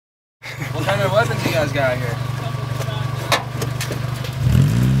kind of weapons you guys got here?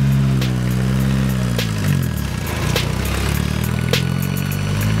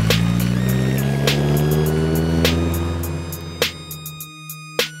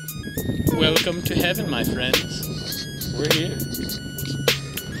 Welcome to heaven, my friends. We're here.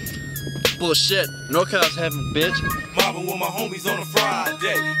 Bullshit. NorCal's heaven, bitch. Mobbing with my homies on a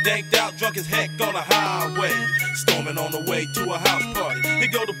Friday. Danked out, drunk as heck on the highway. Storming on the way to a house party. Here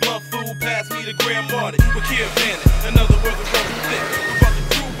go the blunt food, pass me the Grand Marty. With Kia Bandit, in other words, we broke the thick. We brought the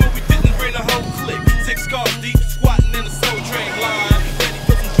crew, but we didn't bring the whole clique. 6 cars deep, squatting in the Soul Train line. Ready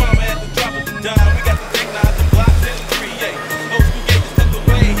for some drama at the drop of the dime. We got the deck knives and blocks and the 3-8. Old school gauges tucked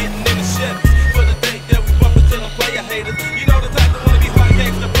away, hitting in the Chevy. For the date that we bump until them player haters. You know the type that wanna be hard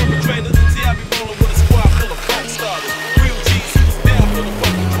gangsta perpetrators. See, I be rolling with a squad full of funk starters. Real G's who was down for the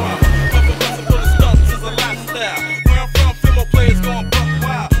fucking drama. Bumping bustin' for the stunts is a lifestyle. Where I'm from, Fimo players going buck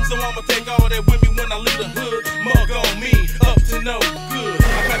wild. So I'ma take all that with me when I leave the hood. Mug on me, up to no good.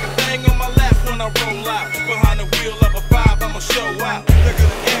 I pack a thing on my lap when I roll out. Behind the wheel of a 5, I'ma show out. Look at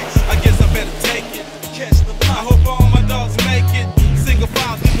the X, I guess I better take it. Catch the line. I hope all my dogs make it. Single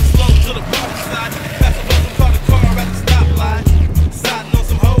files, moving slow to the park side. Pass a bus and call the car at the stoplight. Siding on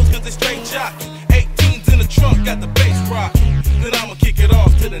some hoes cause they straight jockey. 18s in the trunk, got the bass rocking. Then I'ma kick it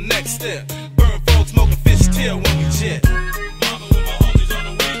off to the next step. Burn folks, smoking fish tail when we jet. Mobbing with my homies on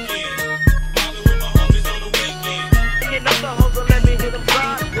the weekend. Mobbing with my homies on the weekend. You know the hoes will let me hit them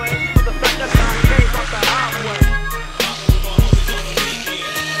Broadway. For the fact that I came off the highway. Mobbing with my homies on the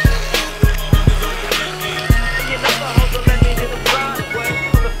weekend. Mobbing with my homies on the weekend. You know the hoes will let me hit them Broadway.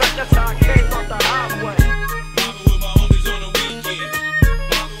 For the fact that I came off the highway. Mobbing with my homies on the weekend.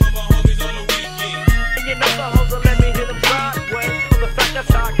 Mobbing with my homies on the weekend. You know the hoes will let me hit them Broadway. For the fact that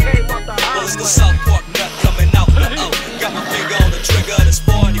I came off the Well, it's the highway. South Park nut coming out the O. Got my finger on the trigger of this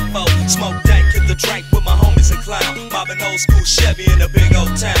 44. Smoke dank, hit the drink with my homies and clown. Mobbing old school Chevy in a big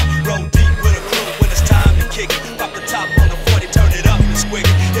old town. Roll deep with a crew when it's time to kick it. Pop the top on the 40, turn it up and squig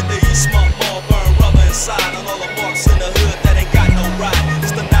it. Hit the East Smart Mall, burn rubber inside. On all the marks in the hood that ain't got no ride.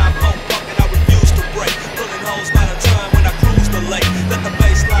 It's the 9-4 punk and I refuse to break. Pulling hoes by the time when I cruise the lake. Let the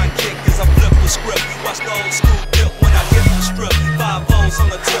baseline kick as I flip the script. Watch the old school dip when I hit the strip. 5 O's on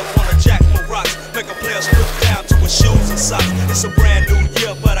the tip, wanna jack my rocks. Make a player strip down to his shoes and socks. It's a brand new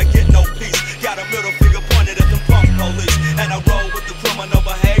year, but I get no peace. Got a middle finger pointed at the punk police. And I roll with the criminal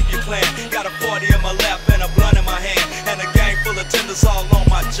behavior clan. Got a 40 in my lap and a blunt in my hand. And a gang full of tenders all on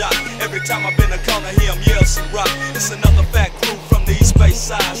my jock. Every time I bend a corner, hear 'em yell some rock. It's another fat crew from the East Bay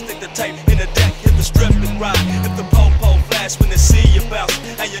side. Stick the tape in the deck, hit the strip and ride. If the po-po flash when they see you bounce.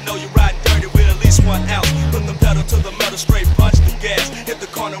 And you know you're riding dirty with at least 1 ounce. Put the pedal to the metal, straight punch the gas. Hit the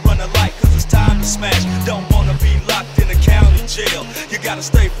corner, run the light, cause it's time to smash. Don't wanna be locked in a county jail. You gotta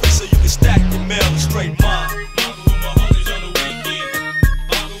stay free so you can stack your mail and straight mob. Mobbing with my homies on the weekend.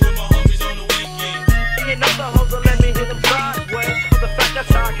 Mobbing with my homies on the weekend. You know the hoes will let me hit them Broadway. For the fact that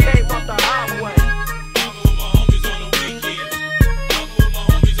I came off the highway. Mobbing with my homies on the weekend. Mobbing with my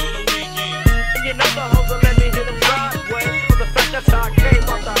homies on the weekend. You know the hoes will let me hit them Broadway. For the fact that I came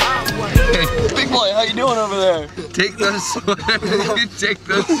off the highway. Big boy, how you doing over there? Take those sweaters. Take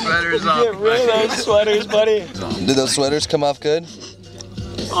those sweaters off. Get rid of those sweaters, buddy. Did those sweaters come off good?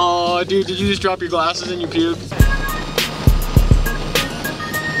 Oh, dude, did you just drop your glasses and you puked?